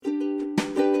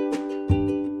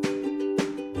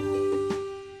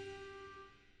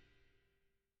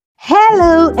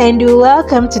and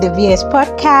welcome to the VS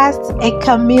Podcast, a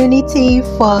community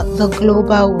for the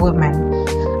global woman.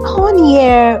 On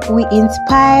here, we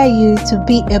inspire you to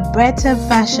be a better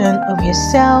version of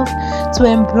yourself, to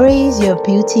embrace your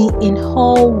beauty in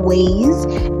all ways,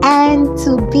 and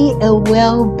to be a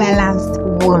well-balanced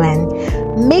woman.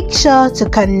 Make sure to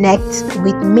connect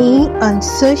with me on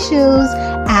socials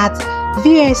at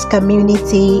VOS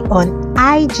Community on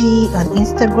IG, on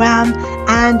Instagram,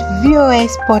 and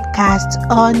VOS Podcast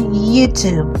on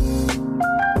YouTube.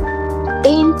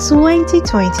 In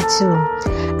 2022,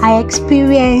 I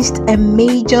experienced a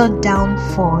major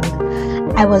downfall.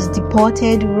 I was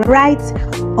deported right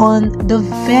on the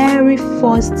very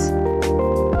first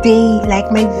day,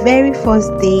 like my very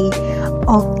first day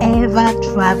of ever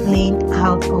traveling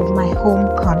out of my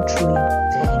home country.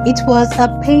 It was a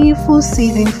painful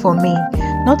season for me,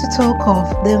 not to talk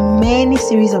of the many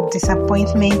series of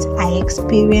disappointments I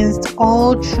experienced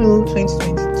all through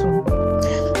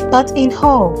 2022. But in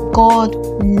all, God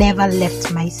never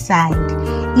left my side.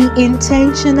 He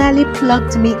intentionally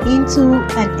plugged me into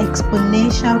an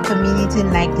exponential community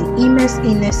like the Immerse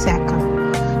Inner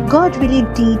Circle. God really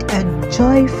did a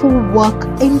joyful work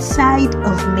inside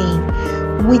of me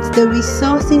with the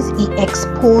resources He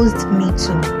exposed me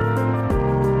to.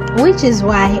 Which is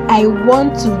why I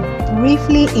want to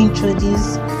briefly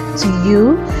introduce to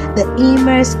you the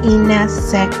Immerse Inner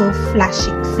Circle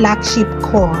flagship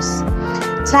course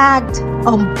tagged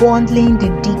Unbundling the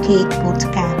Decade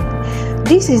Bootcamp.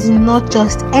 This is not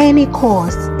just any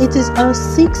course, it is a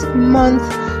 6-month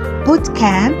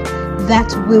bootcamp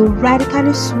that will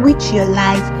radically switch your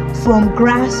life from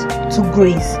grass to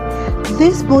grace.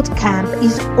 This bootcamp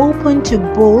is open to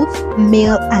both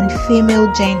male and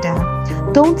female gender.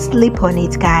 Don't sleep on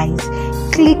it, guys.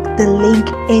 Click the link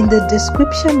in the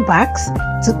description box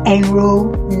to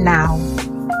enroll now.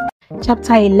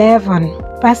 Chapter 11: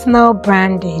 Personal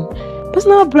Branding.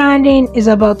 Personal branding is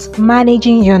about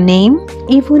managing your name,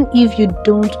 even if you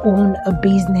don't own a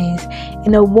business.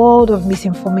 In a world of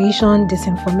misinformation,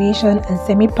 disinformation, and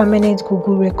semi-permanent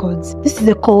Google records. This is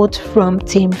a quote from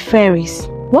Tim Ferriss.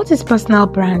 What is personal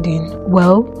branding?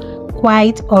 Well,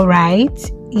 quite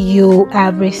alright. You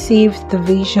have received the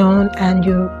vision and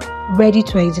you're ready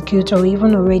to execute, or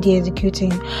even already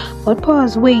executing. But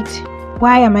pause, wait,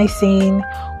 why am I saying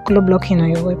color blocking on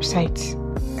your website?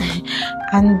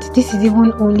 And this is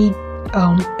even only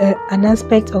an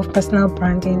aspect of personal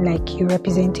branding, like your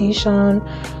representation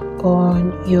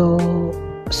on your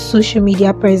social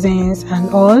media presence and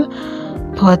all.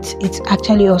 But it's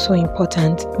actually also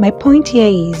important. My point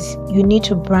here is you need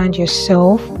to brand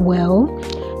yourself well.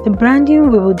 The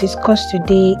branding we will discuss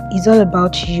today is all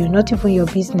about you, not even your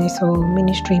business or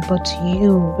ministry, but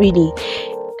you, really.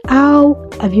 How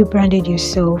have you branded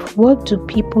yourself? What do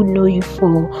people know you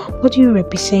for? What do you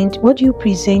represent? What do you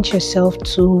present yourself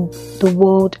to the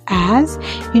world as?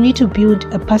 You need to build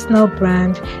a personal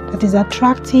brand that is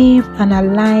attractive and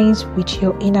aligns with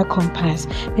your inner compass.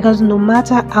 Because no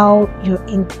matter how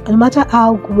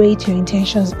great your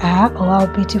intentions are or how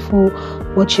beautiful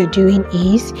what you're doing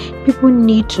is, people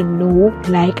need to know,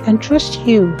 like, and trust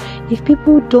you. If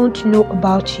people don't know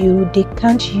about you, they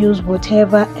can't use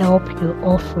whatever help you're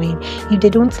offering. If they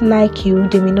don't like you,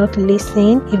 they may not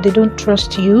listen. If they don't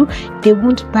trust you, they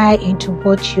won't buy into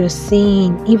what you're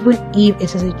saying, even if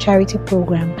it is a charity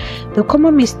program. The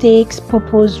common mistakes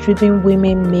purpose-driven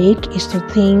women make is to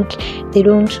think they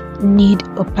don't need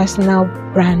a personal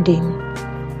branding.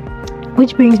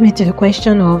 Which brings me to the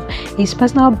question of, is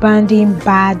personal branding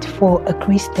bad for a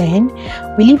Christian?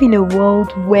 We live in a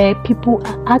world where people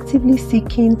are actively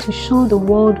seeking to show the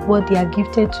world what they are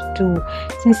gifted to do.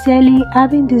 Sincerely,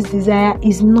 having this desire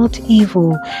is not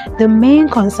evil. The main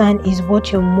concern is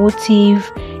what your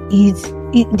motive is.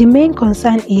 The main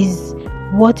concern is,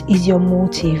 what is your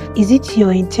motive? Is it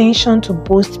your intention to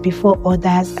boast before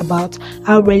others about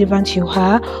how relevant you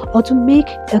are, or to make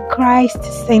a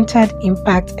Christ-centered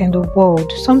impact in the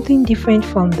world, something different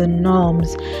from the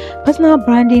norms? Personal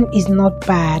branding is not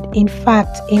bad. In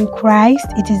fact, in Christ,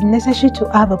 it is necessary to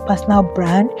have a personal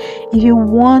brand if you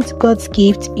want God's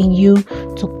gift in you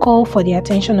to call for the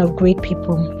attention of great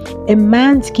people. A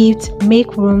man's gift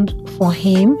makes room for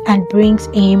him and brings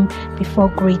him before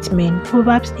great men.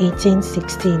 Proverbs 18:16.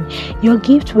 Your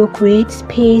gift will create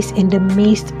space in the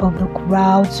midst of the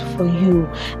crowds for you.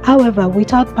 However,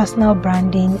 without personal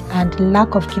branding and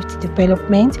lack of gift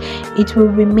development, it will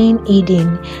remain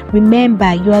hidden.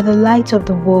 Remember, you are the light of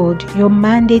the world. Your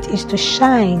mandate is to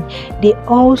shine. They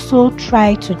also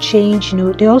try to change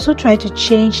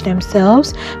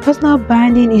themselves. Personal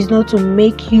branding is not to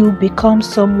make you become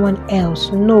someone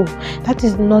else. No, that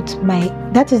is not my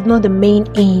That is not the main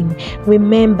aim.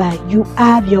 Remember, you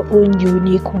have your own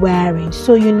unique wiring,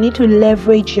 so you need to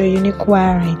leverage your unique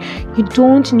wiring. You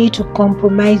don't need to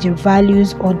compromise your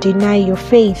values or deny your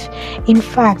faith. In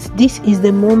fact, this is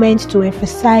the moment to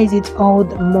emphasize it all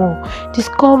the more.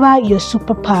 Discover your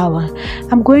superpower.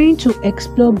 I'm going to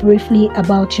explore briefly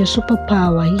about your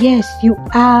superpower. Yes, you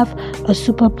have a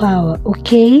superpower,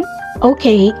 okay?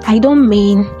 Okay, I don't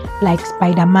mean like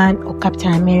Spider-Man or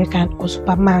Captain America or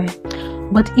Superman,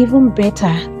 but even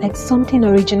better, like something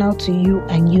original to you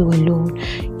and you alone.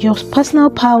 Your personal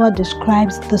power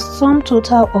describes the sum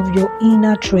total of your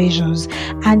inner treasures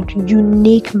and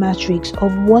unique matrix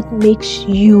of what makes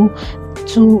you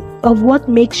to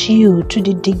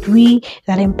the degree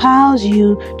that empowers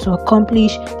you to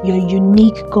accomplish your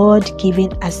unique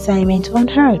God-given assignment on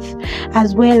earth,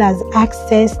 as well as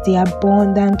access the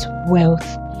abundant wealth,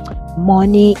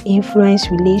 money, influence,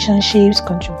 relationships,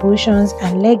 contributions,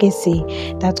 and legacy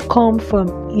that come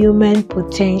from human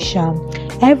potential.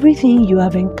 Everything you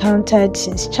have encountered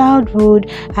since childhood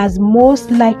has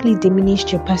most likely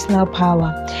diminished your personal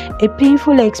power. A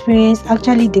painful experience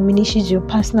actually diminishes your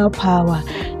personal power.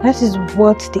 That is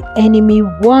what the enemy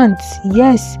wants.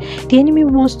 Yes, the enemy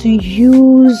wants to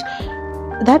use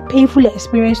that painful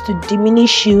experience to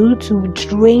diminish you, to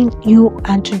drain you,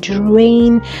 and to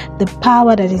drain the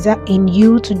power that is in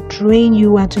you, to drain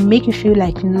you and to make you feel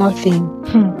like nothing.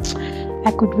 I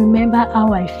could remember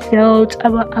how I felt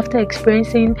after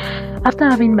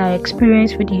having my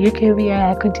experience with the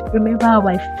UKVI. I could remember how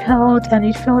I felt, and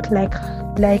it felt like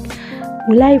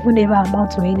will I even ever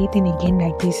amount to anything again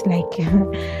like this?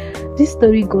 This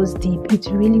story goes deep. It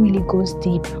really, really goes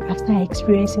deep. After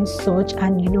experiencing such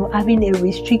and having a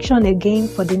restriction again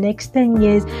for the next 10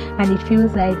 years, and it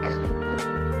feels like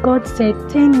God said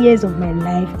 10 years of my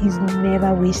life is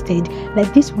never wasted.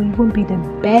 Like this will even be the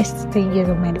best 10 years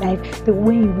of my life. The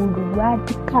way it would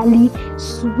radically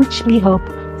switch me up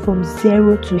from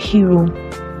zero to hero.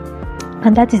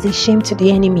 And that is a shame to the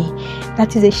enemy.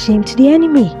 That is a shame to the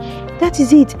enemy. That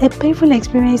is it. A painful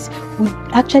experience would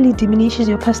actually diminishes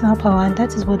your personal power, and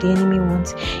that is what the enemy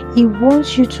wants. He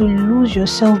wants you to lose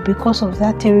yourself because of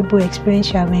that terrible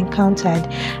experience you have encountered.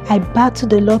 I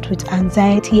battled a lot with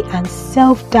anxiety and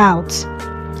self-doubt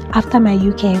after my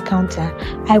UK encounter.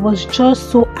 I was just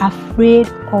so afraid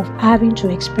of having to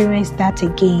experience that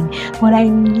again. But I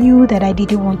knew that I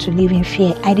didn't want to live in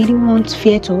fear. I didn't want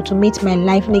fear to automate my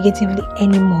life negatively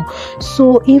anymore.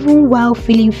 So even while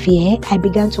feeling fear, I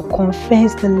began to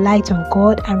confess the light of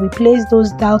God and replace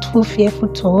those doubtful, fearful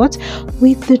thoughts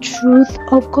with the truth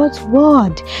of God's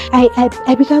word.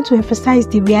 I began to emphasize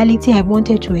the reality I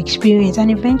wanted to experience,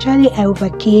 and eventually I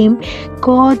overcame.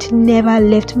 God never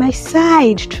left my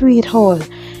side through it all.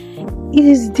 It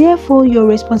is therefore your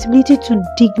responsibility to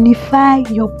dignify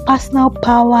your personal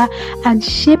power and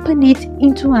shapen it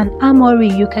into an armory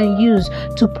you can use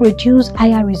to produce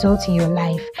higher results in your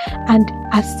life and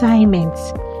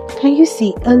assignments. Can you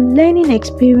see? A learning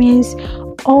experience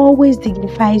always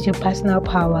dignifies your personal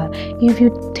power. If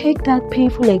you take that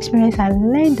painful experience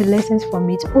and learn the lessons from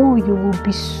it, you will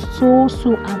be so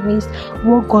amazed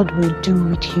what God will do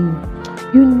with you.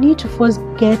 You need to first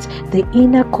get the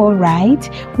inner core right,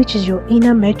 which is your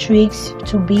inner metrics,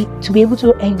 to be able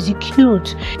to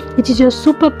execute. It is your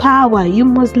superpower. You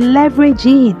must leverage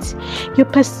it.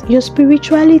 Your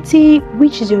spirituality,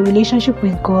 which is your relationship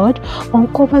with God,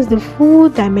 uncovers the full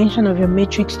dimension of your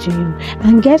matrix to you.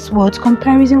 And guess what?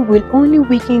 Comparison will only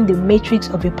weaken the matrix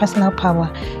of your personal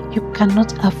power. You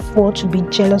cannot afford to be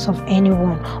jealous of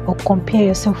anyone or compare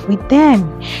yourself with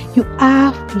them. You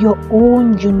have your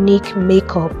own unique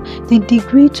makeup. The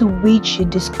degree to which you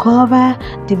discover,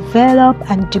 develop,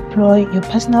 and deploy your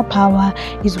personal power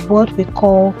is what we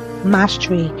call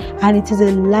mastery, and it is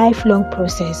a lifelong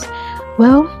process.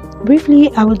 Well,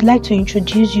 briefly, I would like to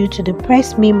introduce you to the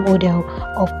Press Me model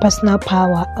of personal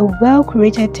power, a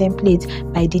well-curated template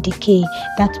by DDK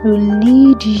that will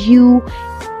lead you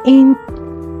in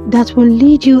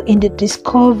the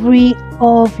discovery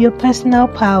of your personal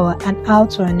power and how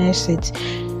to harness it.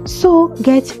 So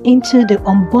get into the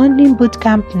Unbonding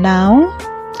Bootcamp now.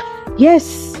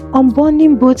 Yes,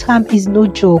 Unbonding Bootcamp is no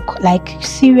joke. Like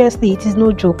seriously, it is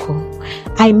no joke.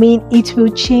 I mean, it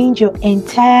will change your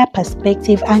entire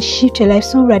perspective and shift your life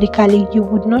so radically you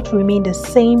would not remain the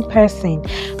same person.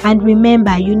 And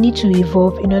remember, you need to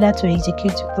evolve in order to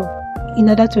execute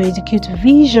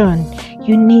vision.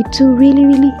 You need to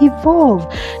really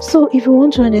evolve. So if you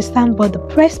want to understand what the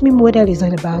Press Me model is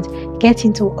all about, get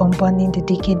into Unbonding the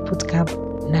Decade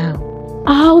Bootcamp now.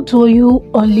 How do you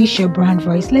unleash your brand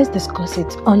voice? Let's discuss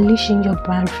it. Unleashing your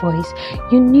brand voice.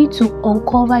 You need to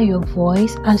uncover your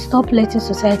voice and stop letting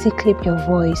society clip your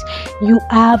voice. You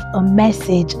have a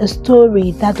message, a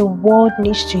story that the world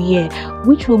needs to hear,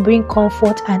 which will bring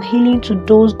comfort and healing to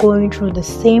those going through the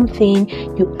same thing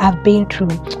you have been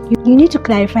through. You need to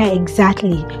clarify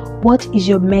exactly what is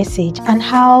your message and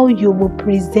how you will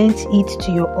present it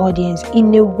to your audience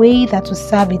in a way that will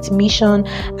serve its mission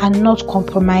and not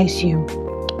compromise you.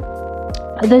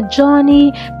 The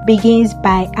journey begins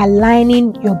by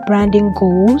aligning your branding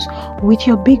goals with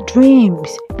your big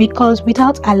dreams, because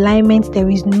without alignment there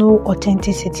is no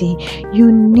authenticity.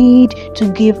 You need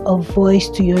to give a voice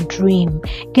to your dream.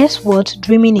 Guess what?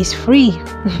 Dreaming is free.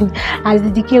 As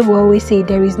the DK will always say,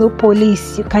 there is no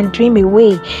police. You can dream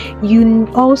away. You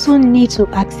also need to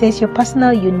access your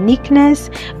personal uniqueness,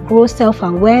 grow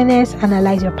self-awareness,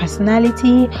 analyze your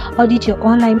personality, audit your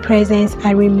online presence,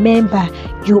 and remember,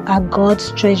 you are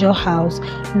God's treasure house.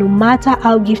 No matter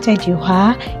how gifted you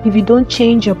are, if you don't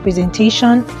change your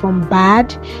presentation from bad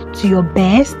to your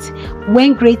best,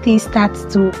 when great people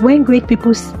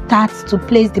start to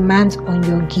place demands on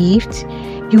your gift,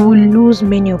 you will lose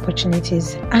many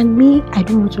opportunities. And me, I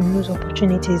don't want to lose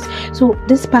opportunities. So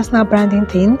this personal branding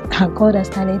thing, God has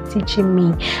started teaching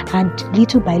me, and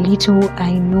little by little,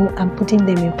 I know I'm putting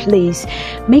them in place.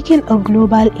 Making a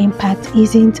global impact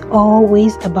isn't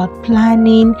always about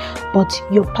planning, but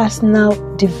your personal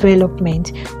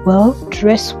development. Well,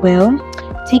 dress well,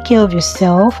 take care of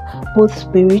yourself, both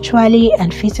spiritually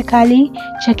and physically.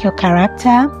 Check your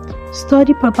character,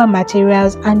 study proper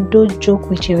materials, and don't joke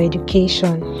with your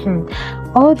education.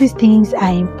 All these things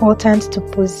are important to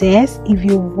possess if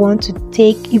you want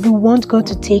God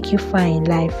to take you far in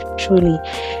life, truly.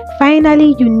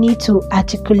 Finally, you need to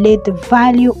articulate the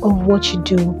value of what you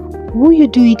do, who you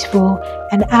do it for,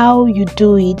 and how you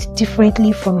do it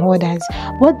differently from others.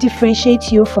 What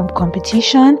differentiates you from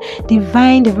competition?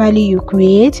 Define the value you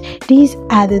create. These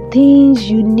are the things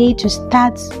you need to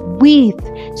start with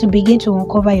to begin to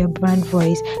uncover your brand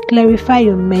voice. Clarify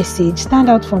your message. Stand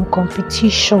out from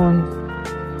competition.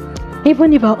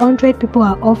 Even if 100 people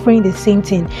are offering the same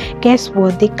thing, guess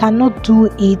what? They cannot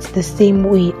do it the same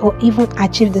way or even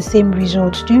achieve the same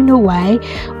results. Do you know why?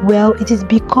 Well, it is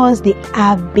because they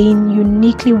have been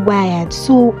uniquely wired.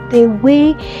 So the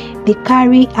way they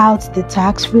carry out the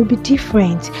task will be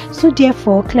different. So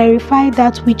therefore, clarify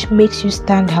that which makes you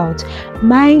stand out.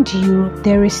 Mind you,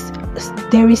 there is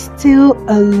still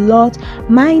a lot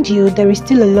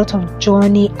of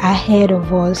journey ahead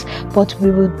of us, but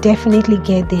we will definitely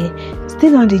get there.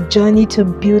 Still on the journey to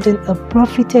building a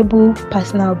profitable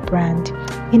personal brand.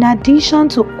 In addition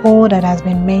to all that has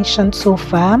been mentioned so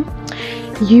far,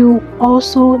 you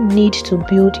also need to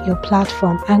build your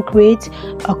platform and create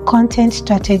a content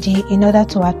strategy in order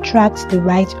to attract the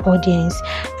right audience.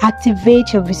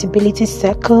 Activate your visibility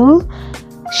circle.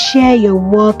 Share your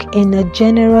work in a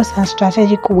generous and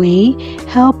strategic way.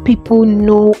 Help people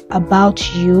know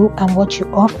about you and what you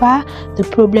offer, the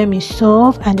problem you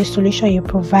solve, and the solution you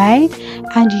provide.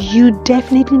 And you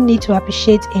definitely need to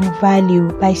appreciate in value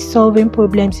by solving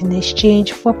problems in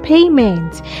exchange for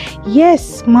payment.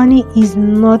 Yes, money is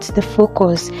not the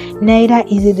focus, neither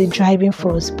is it the driving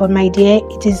force. But my dear,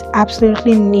 it is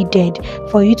absolutely needed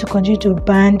for you to continue to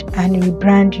brand and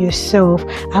rebrand yourself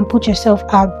and put yourself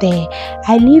out there.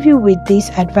 I leave you with this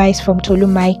advice from Tolu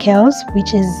Michaels,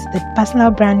 which is the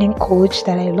personal branding coach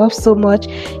that I love so much.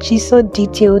 She's so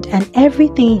detailed, and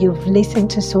everything you've listened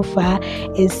to so far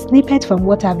is snippet from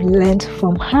what I've learned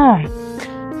from her.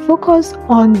 Focus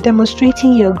on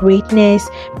demonstrating your greatness,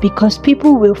 because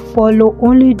people will follow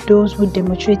only those who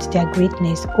demonstrate their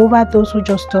greatness over those who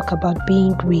just talk about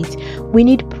being great. We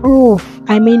need proof.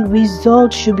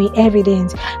 Results should be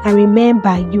evidence. And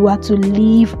remember, you are to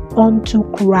live unto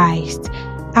Christ.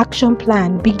 Action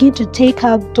plan. Begin to take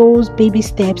out those baby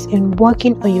steps in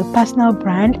working on your personal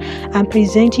brand and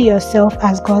presenting yourself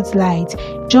as God's light.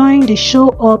 Join the Show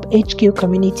Up HQ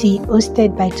community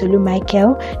hosted by Tolu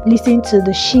Michael. Listen to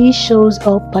the She Shows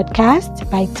Up podcast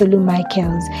by Tolu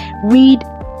Michaels. Read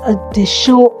the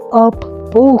Show Up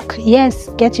book. Yes,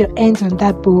 get your hands on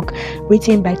that book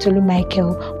written by Tolu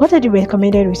Michael. What are the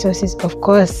recommended resources? Of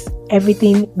course,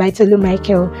 everything by Tolu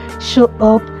Michael. Show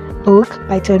Up book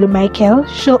by Tolu Michael,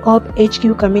 Show Up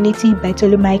HQ community by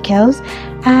Tolu Michaels,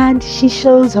 and She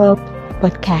Shows Up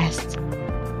podcast.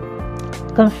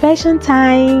 Confession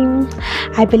time.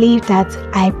 I believe that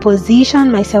I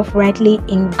position myself rightly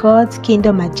in God's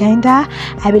kingdom agenda.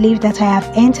 I believe that I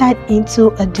have entered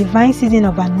into a divine season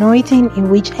of anointing in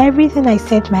which everything I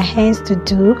set my hands to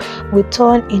do will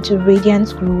turn into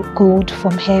radiant gold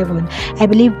from heaven. I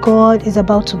believe God is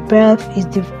about to birth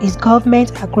his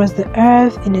government across the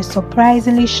earth in a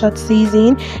surprisingly short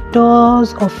season.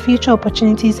 Doors of future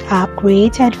opportunities are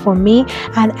created for me,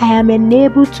 and I am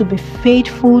enabled to be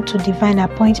faithful to divine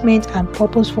appointments and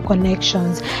purposeful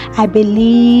connections. I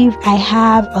believe I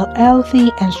have a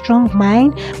healthy and strong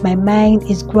mind. My mind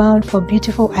is ground for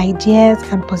beautiful ideas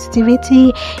and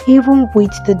positivity. Even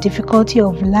with the difficulty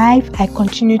of life, I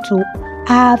continue to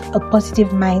have a positive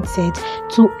mindset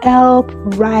to help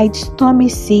ride stormy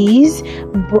seas.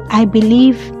 I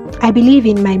believe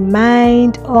in my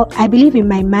mind. I believe in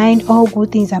my mind all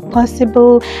good things are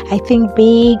possible. I think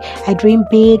big, I dream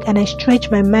big, and I stretch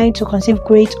my mind to conceive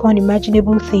great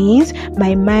unimaginable things.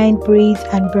 My mind breathes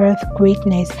and births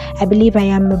greatness. I believe I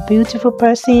am a beautiful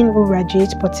person who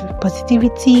radiates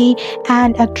positivity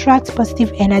and attracts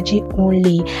positive energy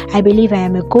only. I believe I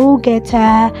am a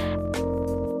go-getter,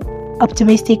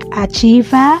 optimistic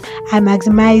achiever. I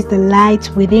maximize the light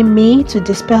within me to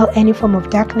dispel any form of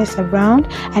darkness around.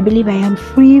 I believe I am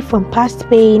free from past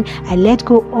pain. I let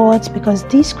go odds because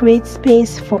this creates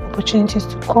space for opportunities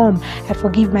to come. I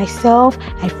forgive myself.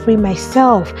 I free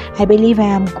myself. I believe I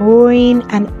am growing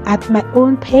and at my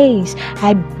own pace.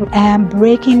 I am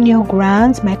breaking new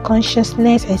grounds. My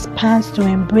consciousness expands to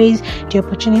embrace the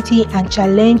opportunity and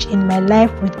challenge in my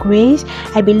life with grace.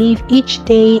 I believe each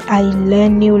day I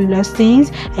learn new lessons.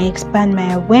 I expand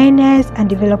my awareness and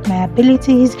develop my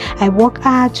abilities. I work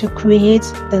hard to create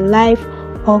the life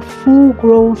of full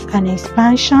growth and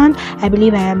expansion. I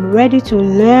believe I am ready to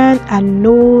learn and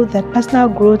know that personal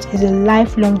growth is a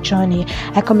lifelong journey.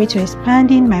 I commit to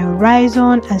expanding my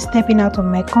horizon and stepping out of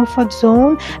my comfort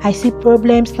zone. I see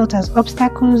problems not as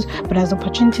obstacles but as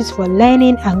opportunities for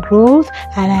learning and growth,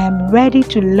 and I am ready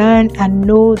to learn and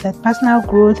know that personal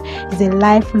growth is a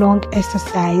lifelong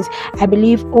exercise. I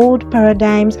believe old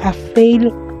paradigms are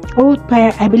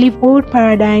I believe old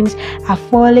paradigms are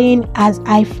falling as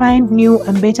I find new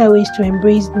and better ways to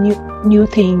embrace new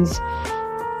things.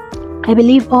 I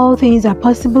believe all things are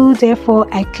possible, therefore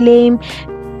I claim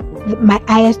my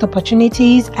highest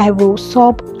opportunities. I will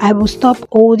stop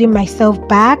holding myself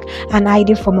back and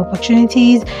hiding from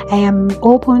opportunities. I am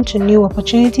open to new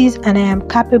opportunities and I am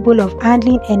capable of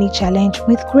handling any challenge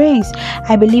with grace.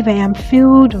 I believe I am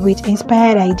filled with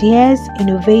inspired ideas,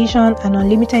 innovation, and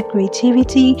unlimited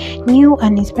creativity. New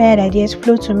and inspired ideas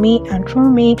flow to me and through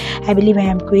me. I believe I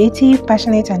am creative,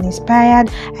 passionate, and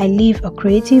inspired. I live a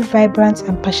creative, vibrant,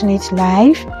 and passionate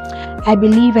life. I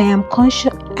believe I am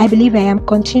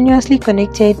continuously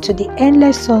connected to the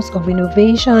endless source of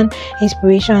innovation,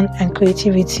 inspiration, and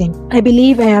creativity. I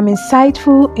believe I am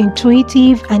insightful,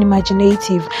 intuitive, and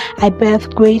imaginative. I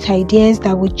birth great ideas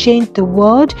that will change the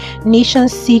world.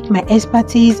 Nations seek my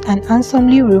expertise and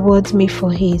handsomely rewards me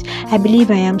for it. I believe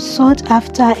I am sought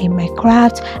after in my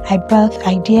craft. I birth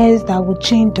ideas that will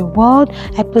change the world.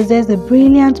 I possess a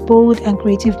brilliant, bold, and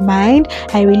creative mind.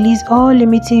 I release all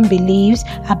limiting beliefs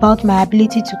about my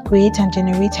ability to create and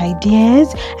generate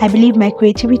ideas. I believe my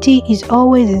creativity is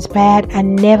always inspired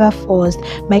and never forced.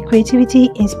 My creativity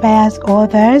inspires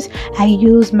others. I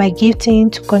use my gifting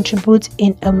to contribute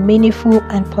in a meaningful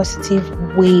and positive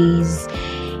ways.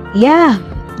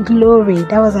 Glory.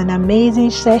 That was an amazing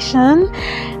session.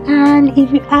 And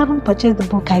if you haven't purchased the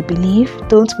book, I believe,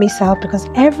 don't miss out, because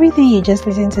everything you just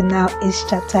listened to now is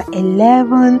chapter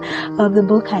 11 of the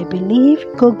book, I believe.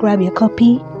 Go grab your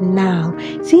copy now.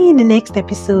 See you in the next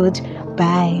episode.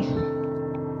 Bye.